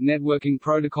adopted networking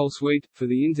protocol suite. For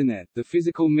the Internet, the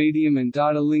physical medium and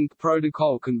data link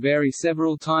protocol can vary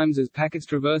several times as packets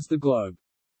traverse the globe.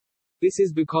 This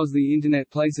is because the Internet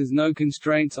places no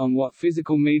constraints on what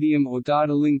physical medium or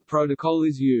data link protocol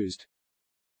is used.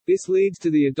 This leads to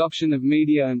the adoption of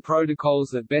media and protocols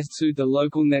that best suit the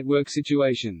local network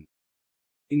situation.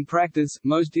 In practice,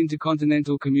 most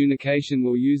intercontinental communication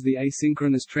will use the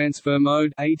asynchronous transfer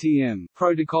mode (ATM)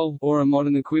 protocol, or a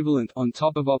modern equivalent, on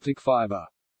top of optic fiber.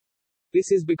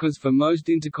 This is because for most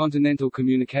intercontinental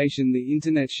communication the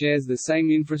Internet shares the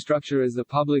same infrastructure as the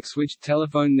public switched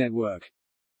telephone network.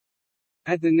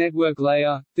 At the network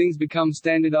layer, things become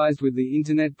standardized with the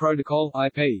Internet Protocol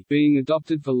 (IP) being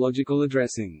adopted for logical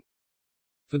addressing.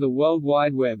 For the World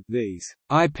Wide Web, these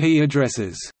IP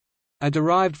addresses are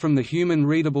derived from the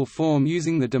human-readable form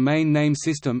using the domain name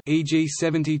system, e.g.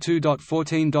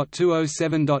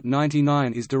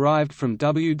 72.14.207.99 is derived from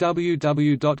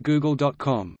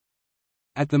www.google.com.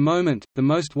 At the moment, the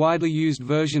most widely used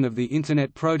version of the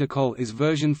Internet Protocol is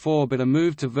version 4, but a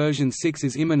move to version 6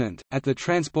 is imminent. At the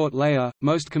transport layer,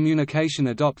 most communication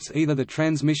adopts either the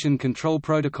Transmission Control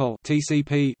Protocol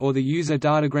 (TCP) or the User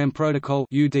Datagram Protocol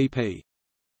 (UDP).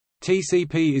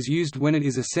 TCP is used when it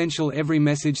is essential every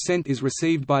message sent is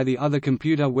received by the other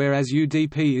computer, whereas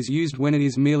UDP is used when it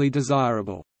is merely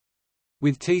desirable.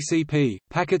 With TCP,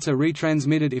 packets are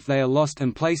retransmitted if they are lost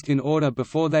and placed in order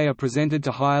before they are presented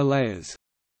to higher layers.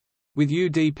 With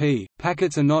UDP,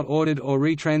 packets are not ordered or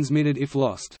retransmitted if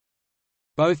lost.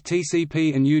 Both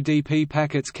TCP and UDP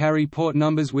packets carry port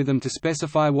numbers with them to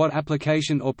specify what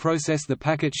application or process the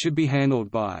packet should be handled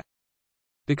by.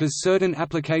 Because certain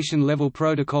application-level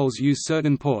protocols use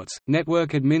certain ports,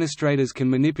 network administrators can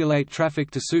manipulate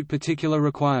traffic to suit particular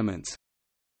requirements.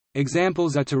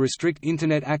 Examples are to restrict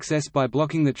Internet access by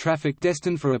blocking the traffic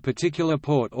destined for a particular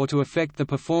port, or to affect the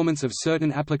performance of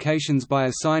certain applications by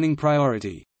assigning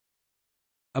priority.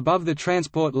 Above the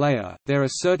transport layer, there are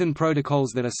certain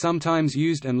protocols that are sometimes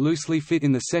used and loosely fit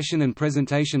in the session and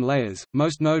presentation layers,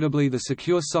 most notably the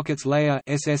Secure Sockets Layer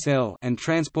 (SSL) and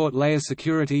Transport Layer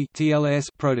Security (TLS)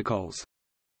 protocols.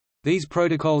 These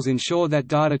protocols ensure that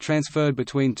data transferred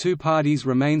between two parties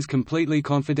remains completely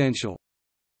confidential.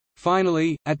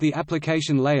 Finally, at the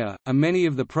application layer, many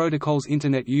of the protocols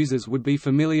Internet users would be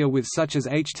familiar with, such as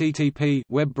HTTP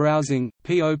web browsing,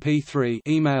 POP3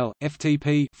 email,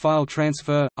 FTP file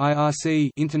transfer, IRC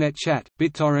Internet chat,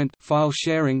 BitTorrent file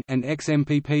sharing, and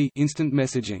XMPP instant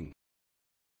messaging.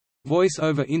 Voice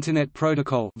over Internet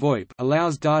Protocol (VoIP)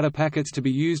 allows data packets to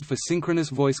be used for synchronous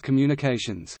voice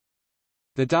communications.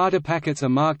 The data packets are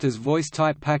marked as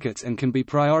voice-type packets and can be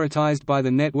prioritized by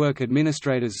the network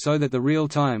administrators so that the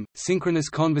real-time, synchronous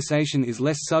conversation is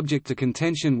less subject to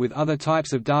contention with other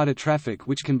types of data traffic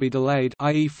which can be delayed,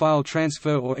 i.e. file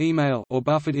transfer or email, or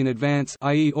buffered in advance,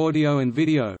 i.e. audio and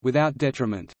video, without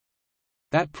detriment.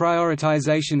 That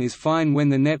prioritization is fine when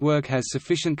the network has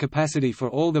sufficient capacity for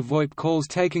all the VoIP calls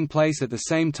taking place at the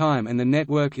same time and the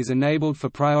network is enabled for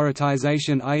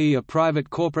prioritization, i.e. a private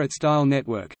corporate-style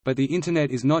network, but the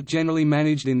Internet is not generally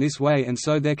managed in this way, and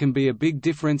so there can be a big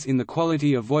difference in the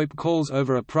quality of VoIP calls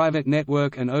over a private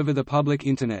network and over the public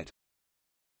Internet.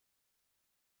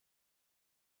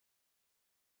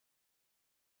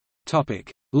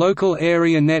 Local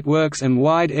area networks and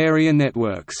wide area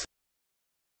networks.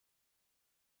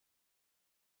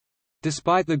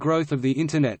 Despite the growth of the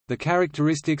Internet, the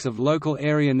characteristics of local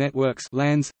area networks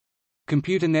 (LANs),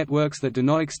 computer networks that do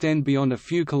not extend beyond a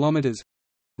few kilometers,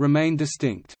 remain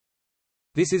distinct.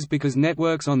 This is because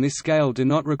networks on this scale do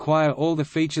not require all the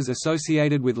features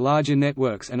associated with larger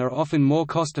networks and are often more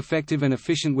cost-effective and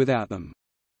efficient without them.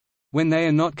 When they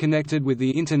are not connected with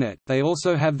the Internet, they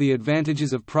also have the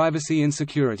advantages of privacy and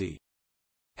security.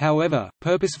 However,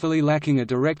 purposefully lacking a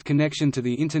direct connection to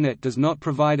the Internet does not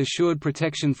provide assured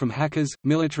protection from hackers,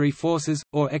 military forces,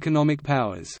 or economic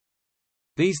powers.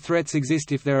 These threats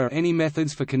exist if there are any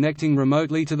methods for connecting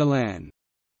remotely to the LAN.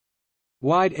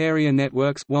 Wide area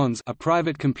networks (WANs) are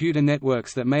private computer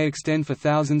networks that may extend for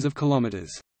thousands of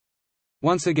kilometers.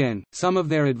 Once again, some of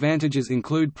their advantages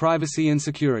include privacy and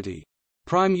security.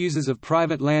 Prime users of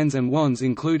private LANs and WANs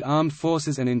include armed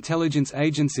forces and intelligence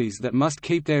agencies that must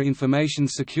keep their information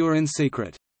secure and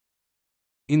secret.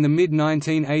 In the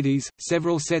mid-1980s,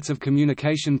 several sets of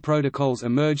communication protocols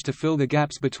emerged to fill the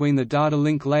gaps between the data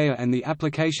link layer and the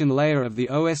application layer of the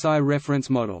OSI reference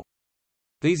model.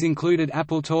 These included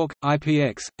AppleTalk,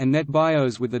 IPX, and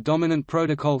NetBIOS, with the dominant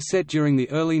protocol set during the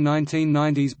early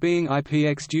 1990s being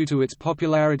IPX due to its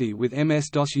popularity with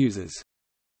MS-DOS users.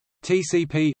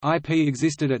 TCP/IP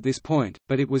existed at this point,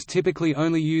 but it was typically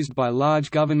only used by large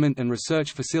government and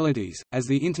research facilities. As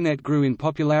the Internet grew in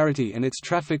popularity and its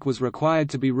traffic was required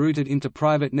to be routed into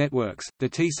private networks, the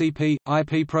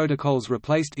TCP/IP protocols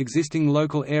replaced existing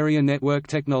local area network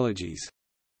technologies.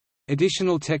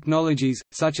 Additional technologies,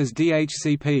 such as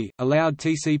DHCP, allowed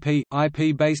TCP,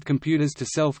 IP-based computers to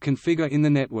self-configure in the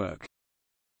network.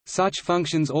 Such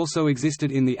functions also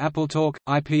existed in the AppleTalk,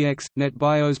 IPX,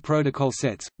 NetBIOS protocol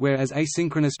sets, whereas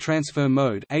asynchronous transfer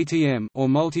mode (ATM) or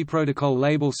multi-protocol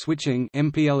label switching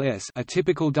 (MPLS) are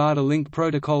typical data link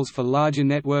protocols for larger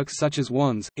networks such as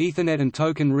WANs. Ethernet and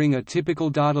Token Ring are typical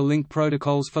data link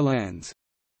protocols for LANs.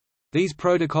 These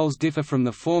protocols differ from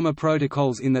the former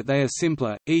protocols in that they are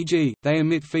simpler, e.g., they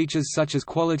omit features such as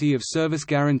quality of service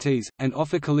guarantees, and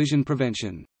offer collision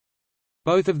prevention.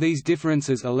 Both of these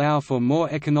differences allow for more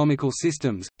economical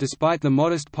systems. Despite the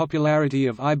modest popularity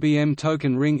of IBM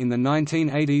Token Ring in the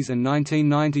 1980s and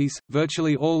 1990s,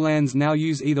 virtually all LANs now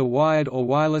use either wired or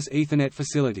wireless Ethernet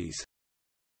facilities.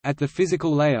 At the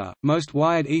physical layer, most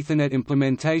wired Ethernet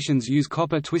implementations use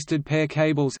copper twisted pair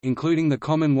cables, including the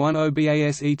common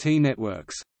 1OBASET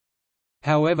networks.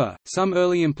 However, some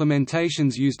early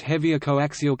implementations used heavier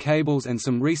coaxial cables and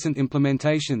some recent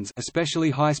implementations,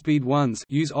 especially high-speed ones,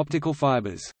 use optical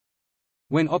fibers.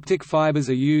 When optic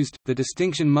fibers are used, the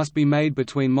distinction must be made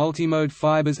between multimode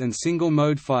fibers and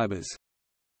single-mode fibers.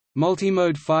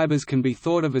 Multimode fibers can be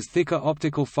thought of as thicker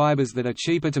optical fibers that are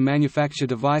cheaper to manufacture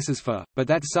devices for, but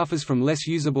that suffers from less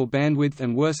usable bandwidth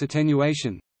and worse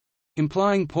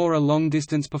attenuation—implying poorer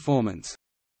long-distance performance.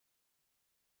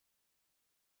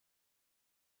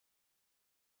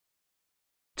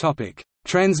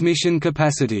 Transmission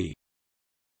capacity.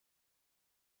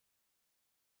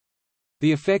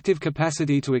 The effective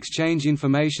capacity to exchange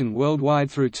information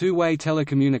worldwide through two-way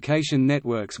telecommunication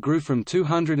networks grew from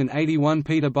 281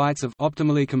 petabytes of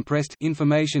optimally compressed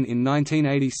information in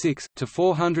 1986 to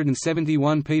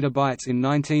 471 petabytes in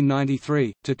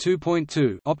 1993, to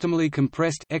 2.2 optimally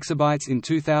compressed exabytes in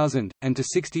 2000, and to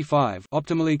 65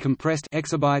 optimally compressed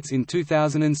exabytes in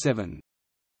 2007.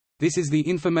 This is the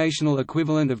informational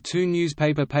equivalent of 2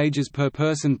 newspaper pages per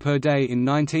person per day in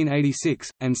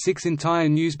 1986, and 6 entire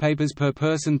newspapers per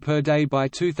person per day by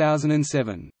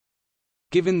 2007.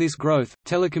 Given this growth,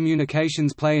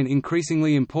 telecommunications play an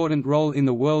increasingly important role in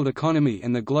the world economy,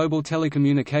 and the global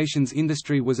telecommunications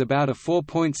industry was about a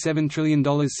 $4.7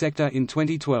 trillion sector in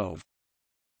 2012.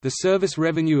 The service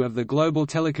revenue of the global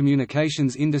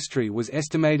telecommunications industry was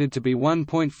estimated to be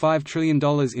 $1.5 trillion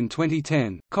in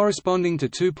 2010, corresponding to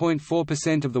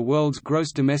 2.4% of the world's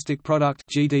gross domestic product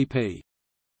 (GDP).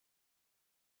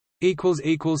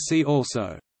 See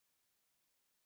also